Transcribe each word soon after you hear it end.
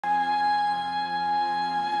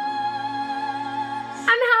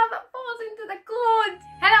how that falls into the chords.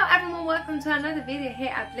 Hello everyone, welcome to another video here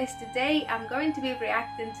at Bliss. Today I'm going to be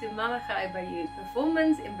reacting to Malakai Bayoh's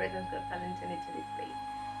performance in Britain's Got Talent 2023.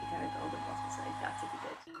 You got it all the bottom, so it's got to be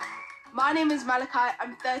good. My name is Malakai,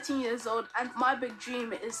 I'm 13 years old and my big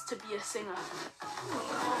dream is to be a singer.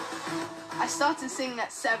 I started singing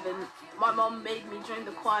at 7. My mom made me join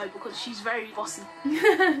the choir because she's very bossy.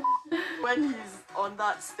 When he's on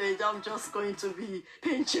that stage, I'm just going to be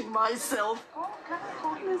pinching myself.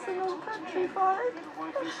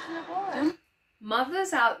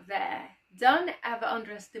 Mothers out there, don't ever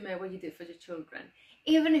underestimate what you do for your children.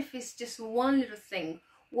 Even if it's just one little thing,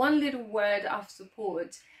 one little word of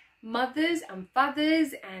support. Mothers and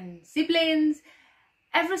fathers and siblings,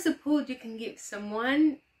 every support you can give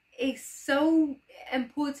someone is so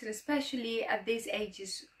important, especially at these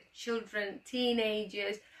ages, children,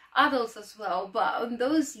 teenagers, adults as well. But on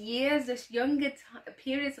those years, those younger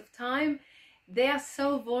periods of time, they are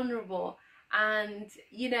so vulnerable. And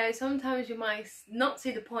you know, sometimes you might not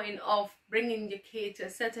see the point of bringing your kid to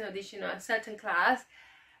a certain audition or a certain class,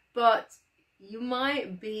 but you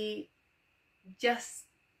might be just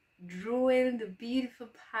drawing the beautiful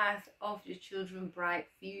path of your children's bright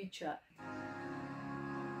future.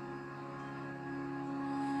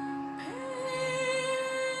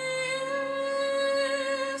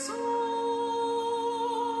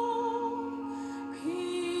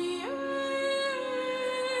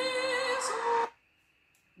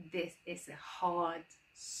 This is a hard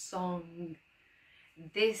song.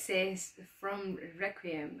 This is from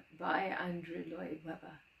Requiem by Andrew Lloyd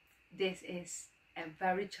Webber. This is a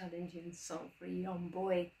very challenging song for a young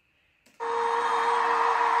boy.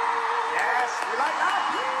 Yes, you like that?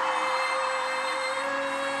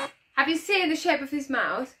 Have you seen the shape of his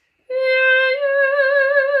mouth?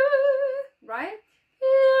 Right?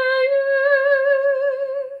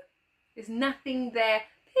 There's nothing there.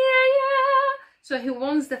 So he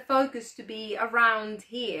wants the focus to be around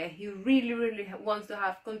here. He really wants to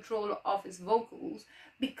have control of his vocals,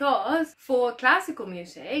 because for classical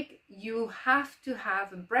music you have to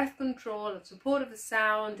have breath control, support of the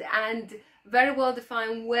sound, and very well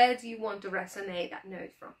define where do you want to resonate that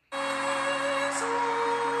note from.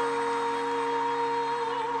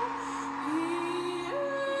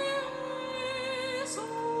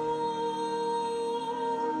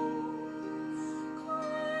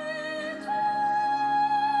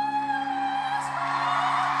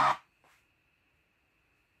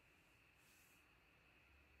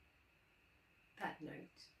 That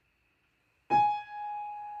note.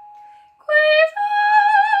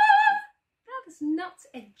 That is not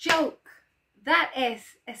a joke. That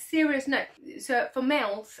is a serious note. So for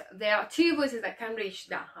males, there are two voices that can reach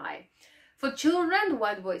that high. For children,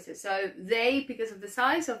 wide voices. So they, because of the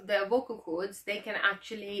size of their vocal cords, they can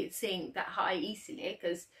actually sing that high easily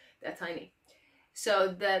because they're tiny.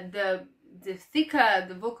 So the thicker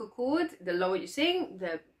the vocal cord, the lower you sing,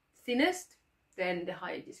 the thinnest, then the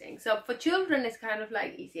higher you sing. So for children it's kind of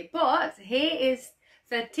like easier, but he is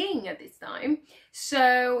 13 at this time,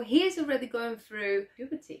 so he's already going through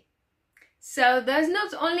puberty. So there's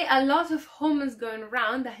not only a lot of hormones going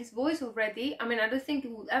around, that his voice already, I mean, I don't think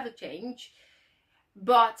it will ever change,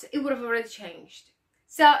 but it would have already changed.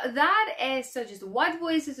 So that is such as the white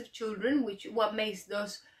voices of children, which what makes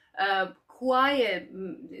those choir,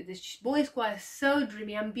 the boys choir, so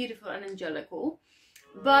dreamy and beautiful and angelical.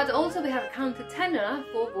 But also we have a countertenor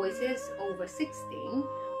for voices over 16,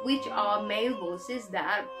 which are male voices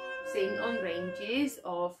that sing on ranges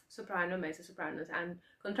of soprano, mezzo-sopranos and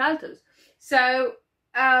contraltos. So,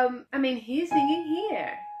 I mean, he's singing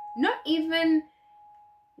here. Not even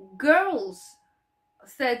girls,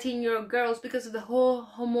 13-year-old girls, because of the whole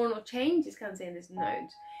hormonal changes, can sing this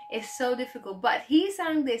note. It's so difficult, but he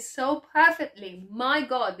sang this so perfectly. My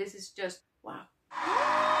God, this is just wow.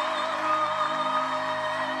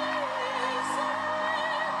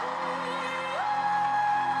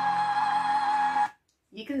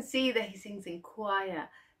 You can see that he sings in choir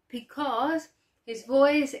because his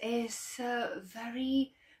voice is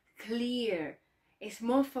very clear. It's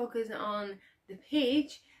more focused on the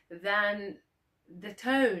pitch than the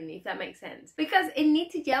tone, if that makes sense. Because it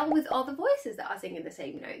needs to gel with all the voices that are singing the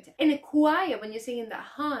same note. In a choir, when you're singing that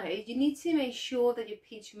high, you need to make sure that your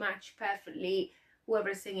pitch match perfectly whoever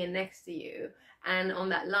is singing next to you and on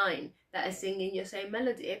that line that is singing your same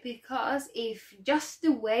melody. Because if just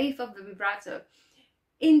the wave of the vibrato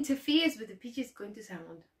interferes with the pitch, it's going to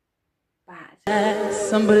sound bad.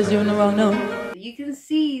 Somebody's doing the wrong note. You can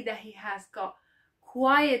see that he has got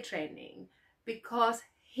choir training because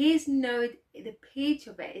his note, the pitch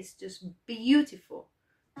of it is just beautiful.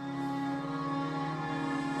 Look,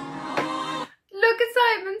 it's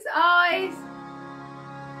guys.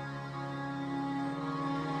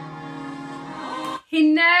 He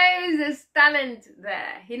knows there's talent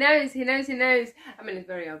there. He knows. I mean, it's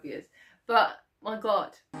very obvious, but my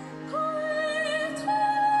God.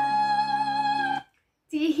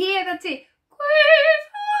 Do you hear that?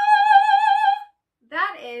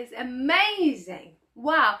 That is amazing.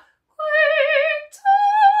 Wow.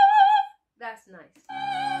 That's nice.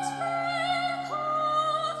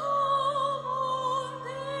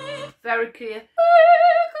 Very clear.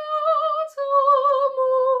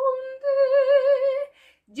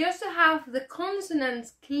 Just to have the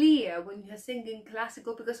consonants clear when you're singing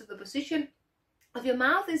classical, because of the position of your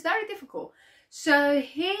mouth, is very difficult. So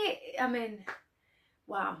here, I mean,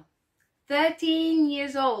 wow, 13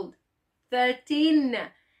 years old, 13.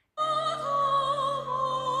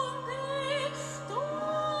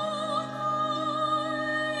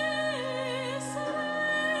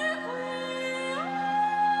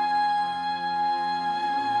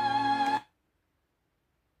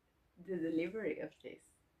 The delivery of this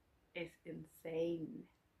is insane,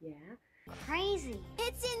 yeah? Crazy.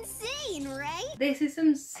 It's insane, right? This is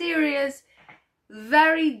some serious,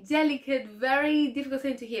 very delicate, very difficult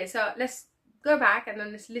thing to hear. So let's go back and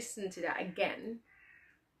then let's listen to that again.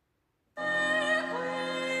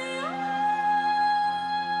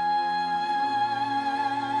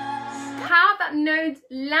 How that note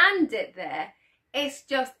landed there is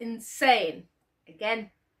just insane.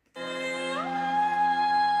 Again.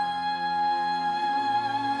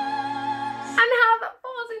 And how that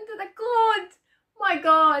falls into the chord. My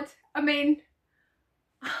God. I mean,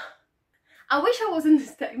 I wish I wasn't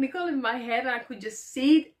this technical in my head and I could just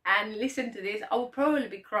see it and listen to this. I would probably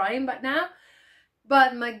be crying by now.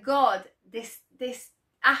 But my God,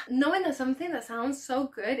 knowing that something that sounds so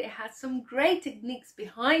good, it has some great techniques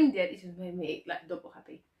behind it, it just made me like double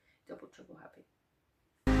happy, double, triple happy.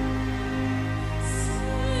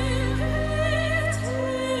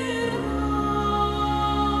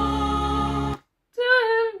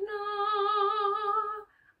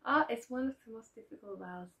 It's one of the most difficult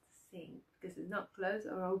vowels to sing because it's not closed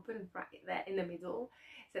or open right there in the middle.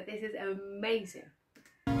 So this is amazing.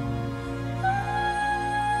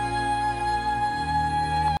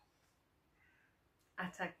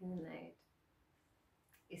 Attacking the note.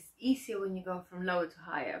 It's easier when you go from lower to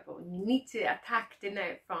higher, but when you need to attack the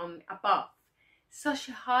note from above, such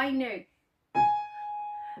a high note.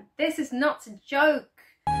 This is not a joke.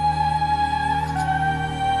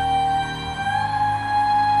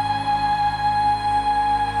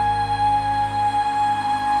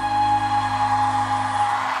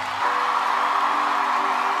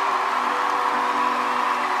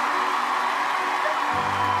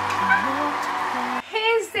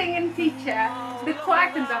 Teacher, the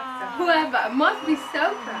choir conductor, whoever, must be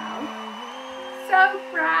so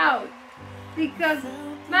proud, because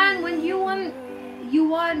man, when you want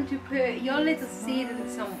to put your little seed in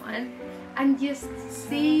someone and just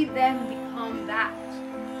see them become that,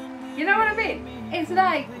 you know what I mean? It's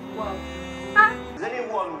like, whoa. Is there any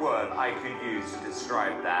one word I could use to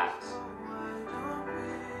describe that?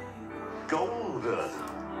 Golden.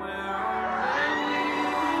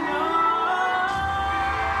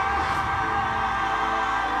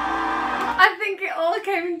 I think it all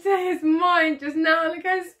came into his mind just now. Look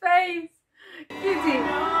at his face. Cutie.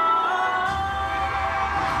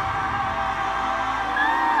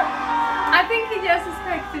 I think he just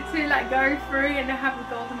expected to like go through and have the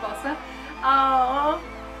golden buzzer. Oh,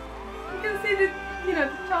 you can see the, you know,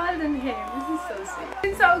 the child in him. This is so sweet. It's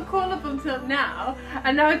been so cool up until now,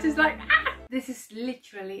 and now it's just like, ah! This is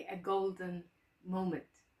literally a golden moment.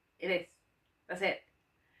 It is. That's it.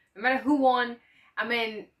 No matter who won, I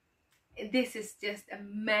mean, this is just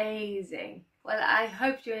amazing. Well, I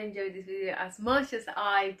hope you enjoyed this video as much as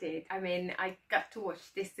I did. I mean, I got to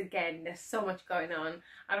watch this again. There's so much going on.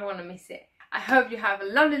 I don't want to miss it. I hope you have a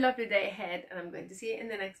lovely, lovely day ahead, and I'm going to see you in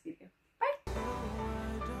the next video.